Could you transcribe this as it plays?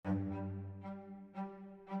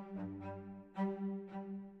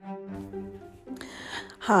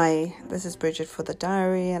Hi, this is Bridget for the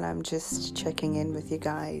diary, and I'm just checking in with you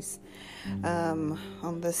guys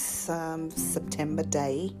on this September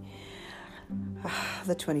day,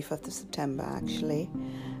 the 25th of September, actually.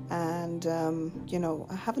 And,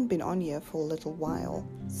 I haven't been on here for a little while,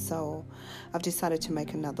 so I've decided to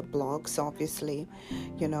make another blog. So, obviously,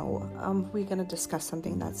 we're going to discuss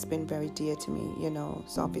something that's been very dear to me,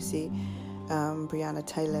 So, obviously, Breonna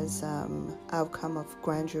Taylor's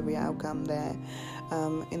grand jury outcome there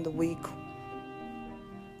in the week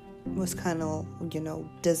was kind of,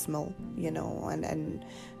 dismal, and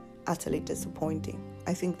utterly disappointing.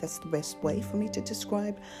 I think that's the best way for me to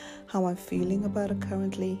describe how I'm feeling about it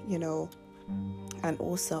currently, and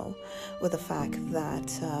also with the fact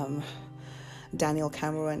that Daniel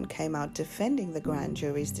Cameron came out defending the grand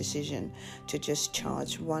jury's decision to just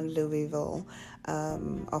charge one Louisville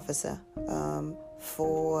officer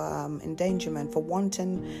for endangerment, for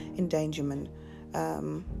wanton endangerment,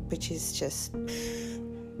 which is just,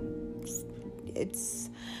 it's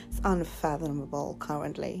unfathomable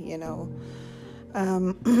currently,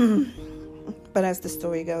 But as the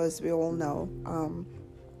story goes, we all know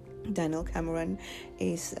Daniel Cameron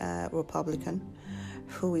is a Republican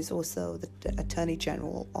who is also the Attorney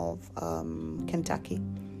General of Kentucky.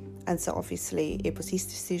 And so obviously it was his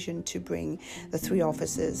decision to bring the three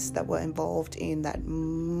officers that were involved in that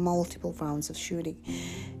multiple rounds of shooting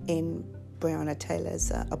in Breonna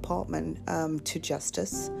Taylor's apartment to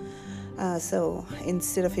justice. So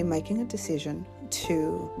instead of him making a decision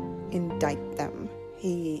to indict them,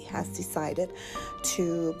 he has decided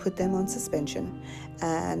to put them on suspension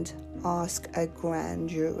and ask a grand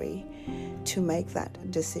jury to make that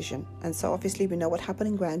decision. And so obviously we know what happened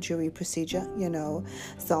in grand jury procedure,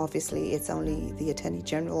 So obviously it's only the Attorney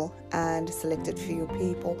General and selected few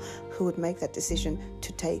people who would make that decision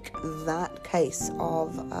to take that case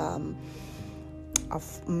of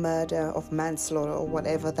murder, of manslaughter, or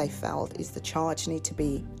whatever they felt is the charge need to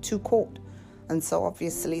be to court. And so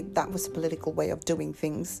obviously that was a political way of doing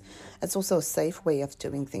things. It's also a safe way of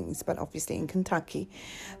doing things. But obviously in Kentucky,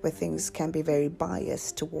 where things can be very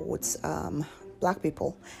biased towards black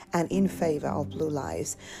people and in favor of blue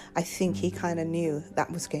lives, I think he kind of knew that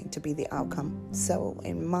was going to be the outcome. So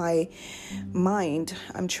in my mind,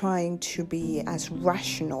 I'm trying to be as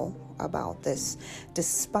rational about this,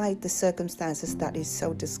 despite the circumstances that is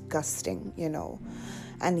so disgusting,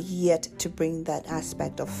 and yet to bring that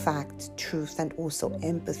aspect of fact, truth, and also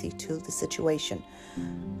empathy to the situation.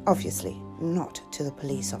 Obviously, not to the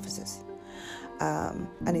police officers. And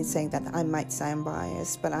in saying that, I might sound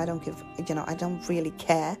biased, but I don't really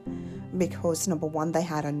care, because number one, they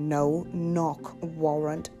had a no-knock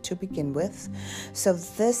warrant to begin with. So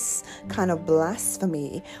this kind of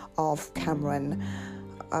blasphemy of Cameron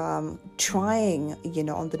trying,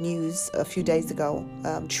 on the news a few days ago,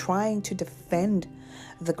 trying to defend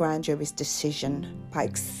the grand jury's decision by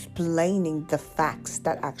explaining the facts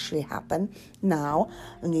that actually happened. Now,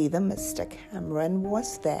 neither Mr. Cameron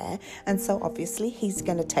was there, and so obviously he's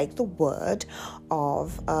going to take the word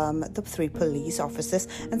of the three police officers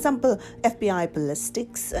and some FBI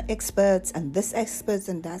ballistics experts and this experts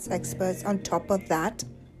and that experts on top of that.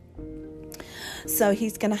 So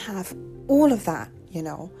he's going to have all of that, and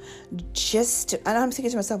I'm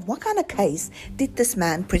thinking to myself, what kind of case did this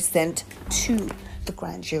man present to the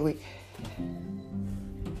grand jury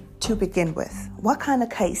to begin with? What kind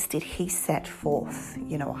of case did he set forth?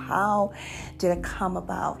 How did it come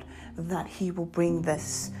about that he will bring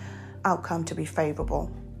this outcome to be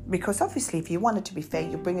favorable? Because obviously, if you want it to be fair,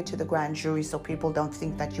 you bring it to the grand jury so people don't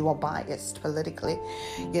think that you are biased politically,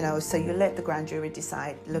 so you let the grand jury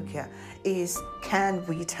decide, look here, can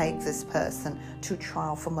we take this person to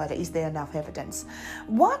trial for murder? Is there enough evidence?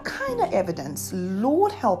 What kind of evidence,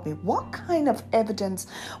 Lord help me, what kind of evidence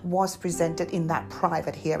was presented in that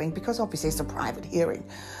private hearing? Because obviously it's a private hearing.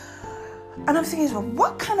 And I'm thinking, well,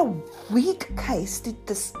 what kind of weak case did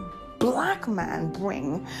this black man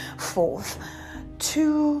bring forth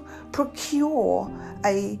to procure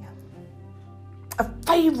a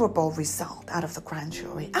favorable result out of the grand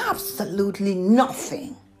jury? Absolutely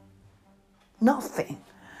nothing.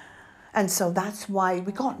 And so that's why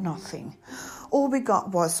we got nothing. All we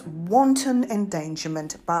got was wanton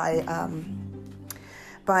endangerment by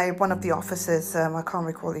one of the officers. I can't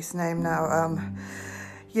recall his name now.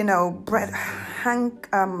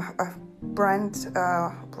 Brent,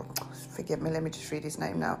 forgive me, let me just read his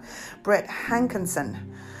name now. Brett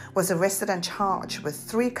Hankinson was arrested and charged with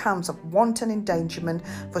 3 counts of wanton endangerment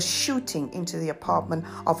for shooting into the apartment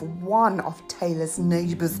of one of Taylor's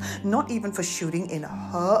neighbors, not even for shooting in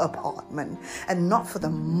her apartment, and not for the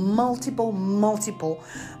multiple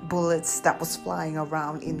bullets that was flying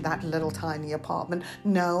around in that little tiny apartment.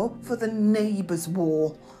 No, for the neighbor's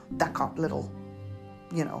wall that got little,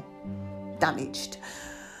 damaged.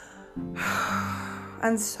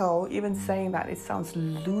 And so even saying that, it sounds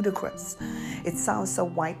ludicrous. It sounds so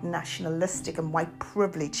white nationalistic and white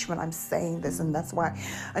privilege when I'm saying this. And that's why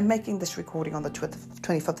I'm making this recording on the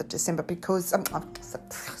 24th of December, because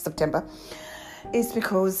September, is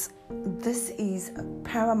because this is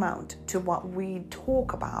paramount to what we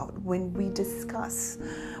talk about when we discuss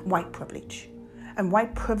white privilege. And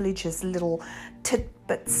white privilege is little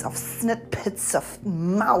tidbits of snippets of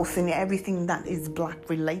mouth and everything that is black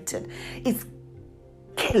related. It's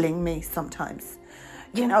killing me sometimes.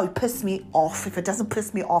 It pisses me off. If it doesn't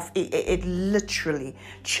piss me off, it literally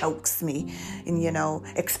chokes me and,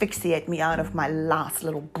 asphyxiate me out of my last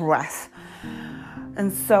little breath.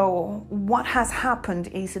 And so what has happened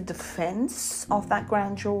is a defense of that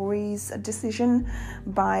grand jury's decision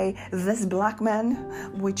by this black man,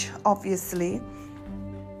 which obviously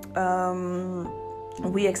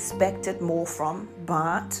we expected more from,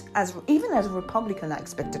 but even as a Republican, I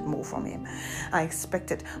expected more from him. I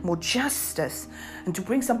expected more justice and to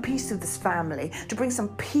bring some peace to this family, to bring some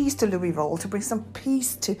peace to Louisville, to bring some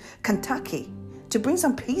peace to Kentucky, to bring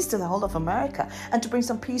some peace to the whole of America, and to bring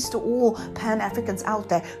some peace to all Pan-Africans out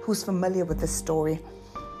there who's familiar with this story.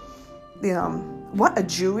 What a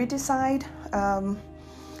jury decide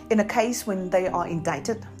in a case when they are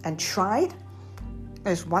indicted and tried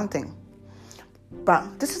is one thing.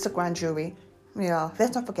 But this is a grand jury.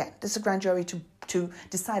 Let's not forget, this is a grand jury to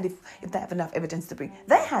decide if they have enough evidence to bring.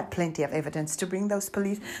 They had plenty of evidence to bring those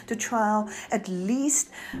police to trial, at least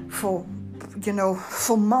for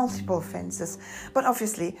multiple offenses. But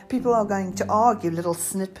obviously, people are going to argue little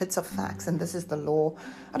snippets of facts, and this is the law.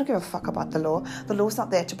 I don't give a fuck about the law. The law's not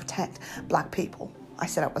there to protect black people. I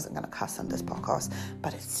said I wasn't going to cuss on this podcast,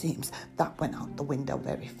 but it seems that went out the window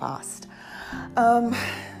very fast.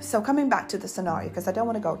 So coming back to the scenario, because I don't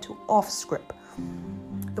want to go too off script.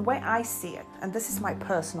 The way I see it, and this is my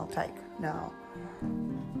personal take now,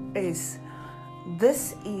 is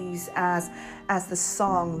this is as the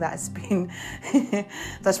song that's been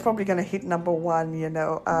that's probably going to hit number 1.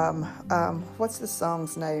 What's the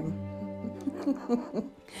song's name?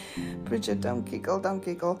 Bridget, don't giggle.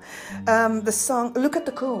 The song "Look at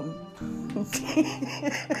the Coon."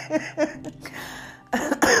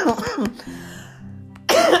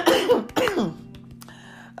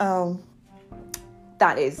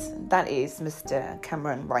 That is Mr.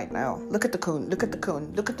 Cameron right now. Look at the coon. Look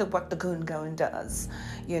at what the coon goes and does,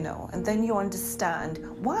 and then you understand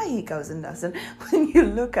why he goes and does it. When you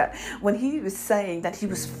look at when he was saying that he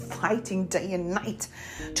was fighting day and night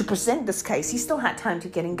to present this case, he still had time to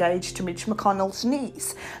get engaged to Mitch McConnell's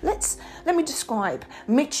niece. Let me describe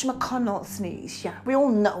Mitch McConnell's niece. Yeah, we all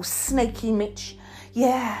know Snaky Mitch.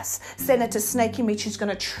 Yes, Senator Snaky Mitch is going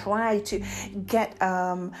to try to get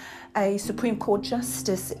a Supreme Court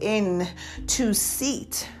justice in to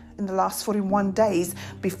seat in the last 41 days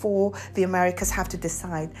before the Americas have to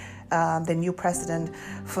decide the new president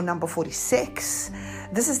for number 46.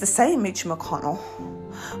 This is the same Mitch McConnell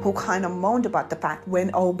who kind of moaned about the fact when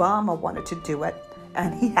Obama wanted to do it,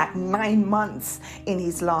 and he had 9 months in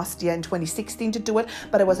his last year in 2016 to do it,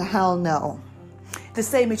 but it was a hell no. The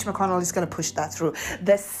same Mitch McConnell is going to push that through.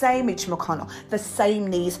 The same Mitch McConnell, the same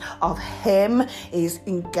niece of him is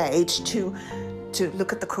engaged to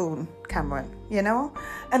look at the coon, Cameron,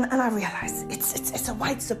 And I realize it's a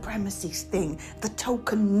white supremacy thing, the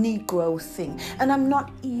token Negro thing. And I'm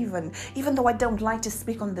not even though I don't like to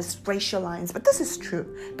speak on this racial lines, but this is true.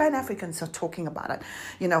 Pan-Africans are talking about it.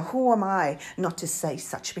 Who am I not to say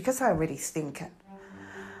such? Because I already think it.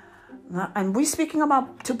 And we're speaking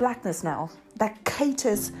about to blackness now, that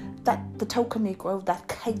caters, that the token Negro, that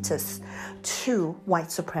caters to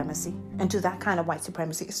white supremacy and to that kind of white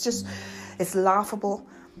supremacy. It's laughable,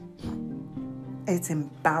 it's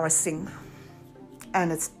embarrassing,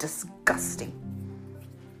 and it's disgusting.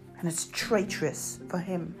 And it's traitorous for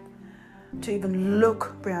him to even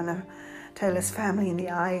look Breonna Taylor's family in the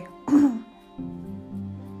eye,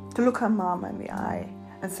 to look her mama in the eye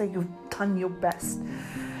and say, you've done your best.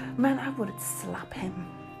 Man, I would slap him.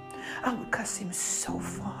 I would cuss him so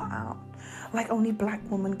far out. Like only black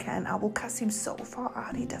women can. I will cuss him so far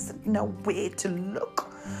out he doesn't know where to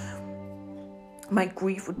look. my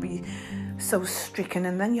grief would be so stricken.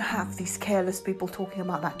 And then you have these careless people talking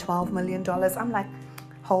about that $12 million. I'm like,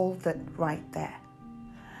 hold it right there.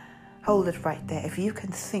 Hold it right there. If you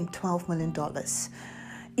can think $12 million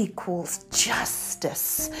equals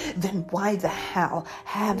justice, then why the hell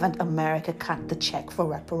haven't America cut the check for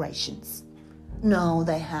reparations? No,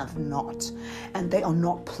 they have not. And they are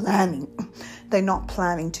not planning. They're not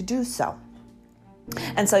planning to do so.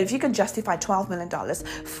 And so if you can justify $12 million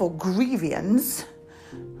for grievance,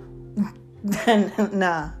 then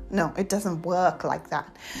no, it doesn't work like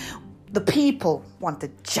that. The people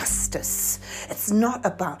wanted justice. It's not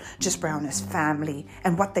about just Brown's family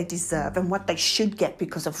and what they deserve and what they should get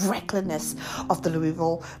because of recklessness of the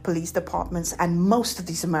Louisville police departments and most of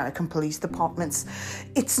these American police departments.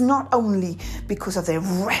 It's not only because of their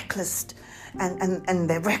reckless and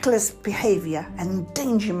their reckless behavior and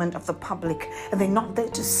endangerment of the public, and they're not there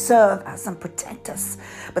to serve us and protect us,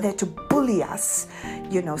 but they're to bully us,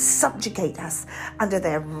 subjugate us under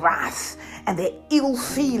their wrath and their ill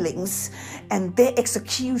feelings and their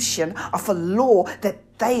execution of a law that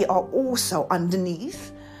they are also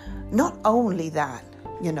underneath. Not only that,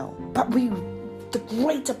 but the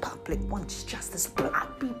greater public wants justice.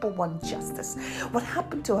 Black people want justice. What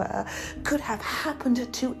happened to her could have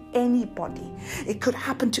happened to anybody. It could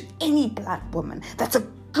happen to any black woman that's a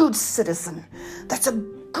good citizen, that's a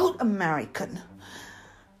good American.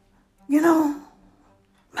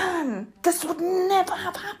 Man, this would never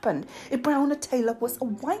have happened if Breonna Taylor was a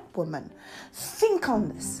white woman. Think on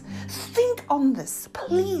this. Think on this,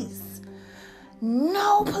 please.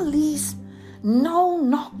 No police, no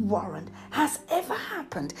knock warrant has ever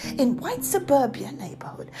happened in white suburbia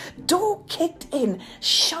neighborhood. Door kicked in,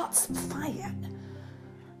 shots fired.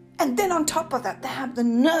 And then on top of that, they have the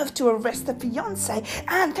nerve to arrest the fiance.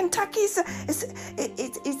 And Kentucky is a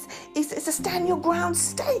stand your ground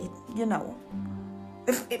state,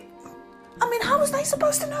 How was they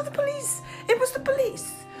supposed to know the police? It was the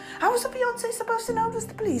police. How was the fiance supposed to know it was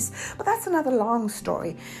the police? But that's another long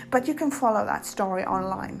story. But you can follow that story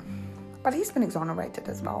online. But he's been exonerated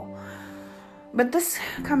as well. But this,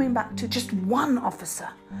 coming back to just one officer.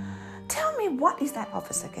 Tell me, what is that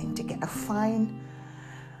officer going to get? A fine?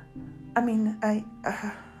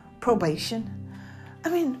 Probation?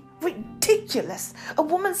 Ridiculous. A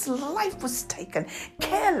woman's life was taken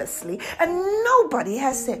carelessly and nobody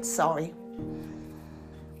has said sorry.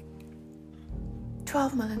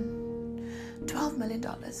 $12 million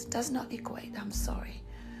does not equate, I'm sorry.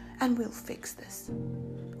 And we'll fix this.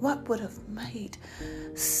 What would have made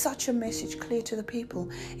such a message clear to the people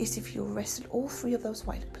is if you arrested all 3 of those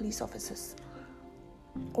white police officers.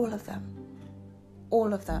 All of them.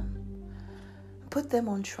 Put them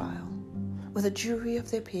on trial with a jury of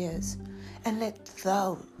their peers and let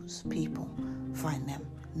those people find them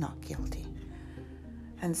not guilty.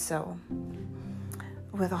 And so,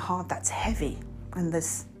 with a heart that's heavy and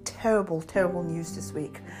this terrible, terrible news this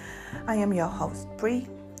week, I am your host, Bree,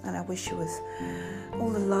 and I wish you with all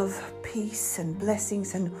the love, peace, and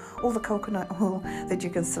blessings and all the coconut oil that you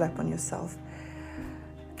can slap on yourself.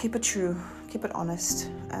 Keep it true, keep it honest,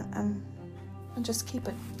 and just keep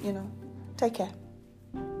it, Take care.